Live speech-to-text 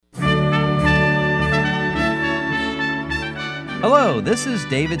Hello, this is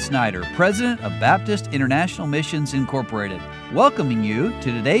David Snyder, President of Baptist International Missions Incorporated, welcoming you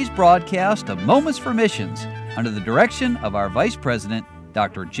to today's broadcast of Moments for Missions under the direction of our Vice President,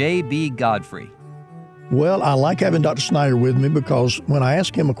 Dr. J.B. Godfrey. Well, I like having Dr. Snyder with me because when I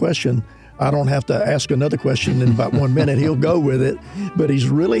ask him a question, I don't have to ask another question in about 1 minute. He'll go with it. But he's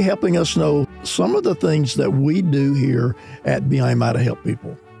really helping us know some of the things that we do here at BIMI to help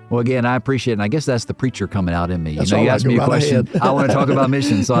people. Well, again, I appreciate it. And I guess that's the preacher coming out in me. That's you asked me a question. Ahead. I want to talk about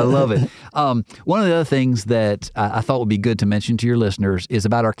missions, so I love it. One of the other things that I thought would be good to mention to your listeners is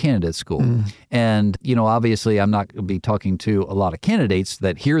about our candidate school. And, obviously I'm not going to be talking to a lot of candidates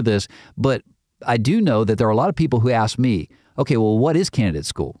that hear this, but I do know that there are a lot of people who ask me, okay, well, what is candidate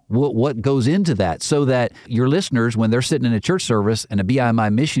school? What goes into that? So that your listeners, when they're sitting in a church service and a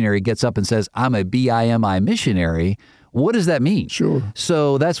BIMI missionary gets up and says, I'm a BIMI missionary, what does that mean? Sure.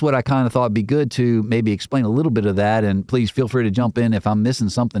 So that's what I kind of thought would be good to maybe explain a little bit of that. And please feel free to jump in if I'm missing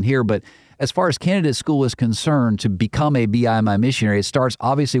something here. But as far as candidate school is concerned, to become a BIMI missionary, it starts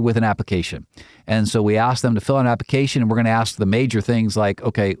obviously with an application. And so we ask them to fill out an application, and we're going to ask the major things like,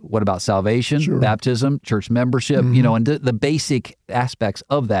 okay, what about salvation, Sure. baptism, church membership, and the basic aspects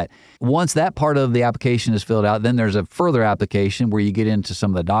of that. Once that part of the application is filled out, then there's a further application where you get into some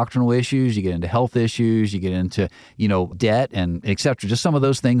of the doctrinal issues, you get into health issues, you get into, debt and et cetera, just some of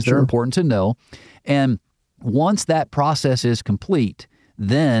those things that are important to know. And once that process is complete,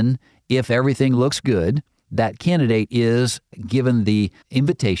 then if everything looks good, that candidate is given the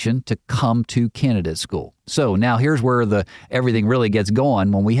invitation to come to candidate school. So now here's where everything really gets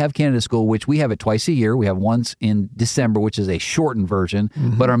going. When we have candidate school, which we have it twice a year, we have once in December, which is a shortened version,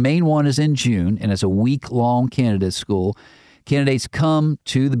 but our main one is in June, and it's a week-long candidate school. Candidates come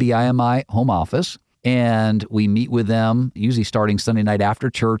to the BIMI home office, and we meet with them, usually starting Sunday night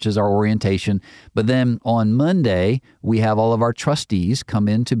after church is our orientation. But then on Monday, we have all of our trustees come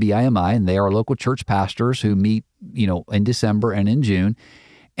into BIMI, and they are local church pastors who meet, in December and in June.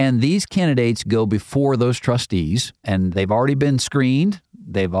 And these candidates go before those trustees, and they've already been screened.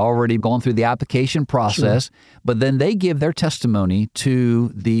 They've already gone through the application process, but then they give their testimony to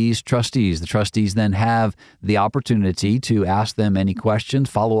these trustees. The trustees then have the opportunity to ask them any questions,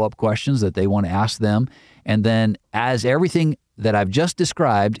 follow-up questions that they want to ask them. And then as everything that I've just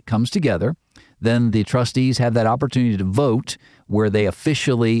described comes together, then the trustees have that opportunity to vote, where they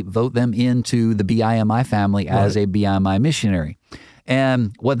officially vote them into the BIMI family as a BIMI missionary.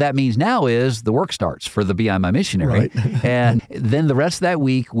 And what that means now is the work starts for the BIMI missionary. Right. And then the rest of that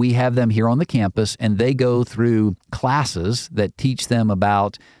week, we have them here on the campus, and they go through classes that teach them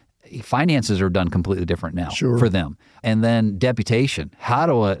about finances are done completely different now for them. And then deputation. How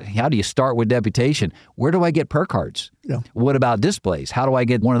do you start with deputation? Where do I get prayer cards? Yeah. What about displays? How do I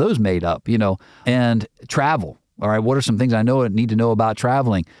get one of those made up? And travel. All right, what are some things I need to know about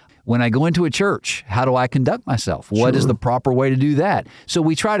traveling? When I go into a church, how do I conduct myself? What is the proper way to do that? So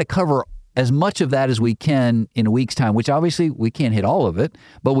we try to cover as much of that as we can in a week's time, which obviously we can't hit all of it,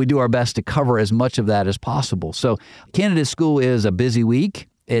 but we do our best to cover as much of that as possible. So candidate school is a busy week.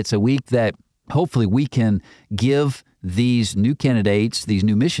 It's a week that hopefully we can give these new candidates, these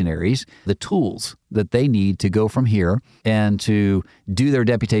new missionaries, the tools that they need to go from here and to do their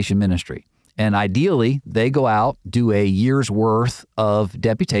deputation ministry. And ideally, they go out, do a year's worth of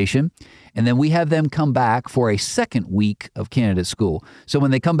deputation, and then we have them come back for a second week of candidate school. So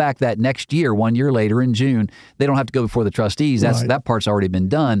when they come back that next year, 1 year later in June, they don't have to go before the trustees. That part's already been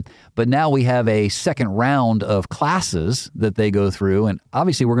done. But now we have a second round of classes that they go through. And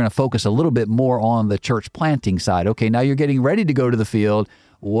obviously, we're going to focus a little bit more on the church planting side. Okay, now you're getting ready to go to the field.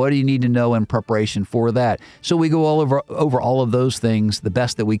 What do you need to know in preparation for that? So we go over all of those things the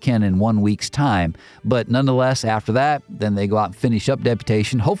best that we can in 1 week's time. But nonetheless, after that, then they go out and finish up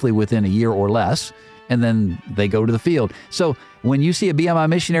deputation, hopefully within a year or less, and then they go to the field. So when you see a BIMI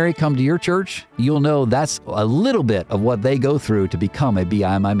missionary come to your church, you'll know that's a little bit of what they go through to become a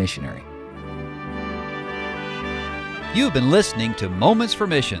BIMI missionary. You've been listening to Moments for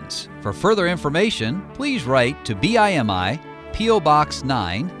Missions. For further information, please write to BIMI, P.O. Box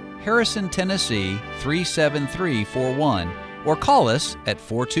 9, Harrison, Tennessee 37341, or call us at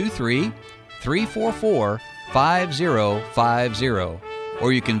 423-344-5050.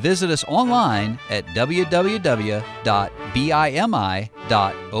 Or you can visit us online at www.bimi.org.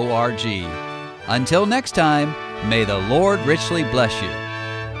 Until next time, may the Lord richly bless you.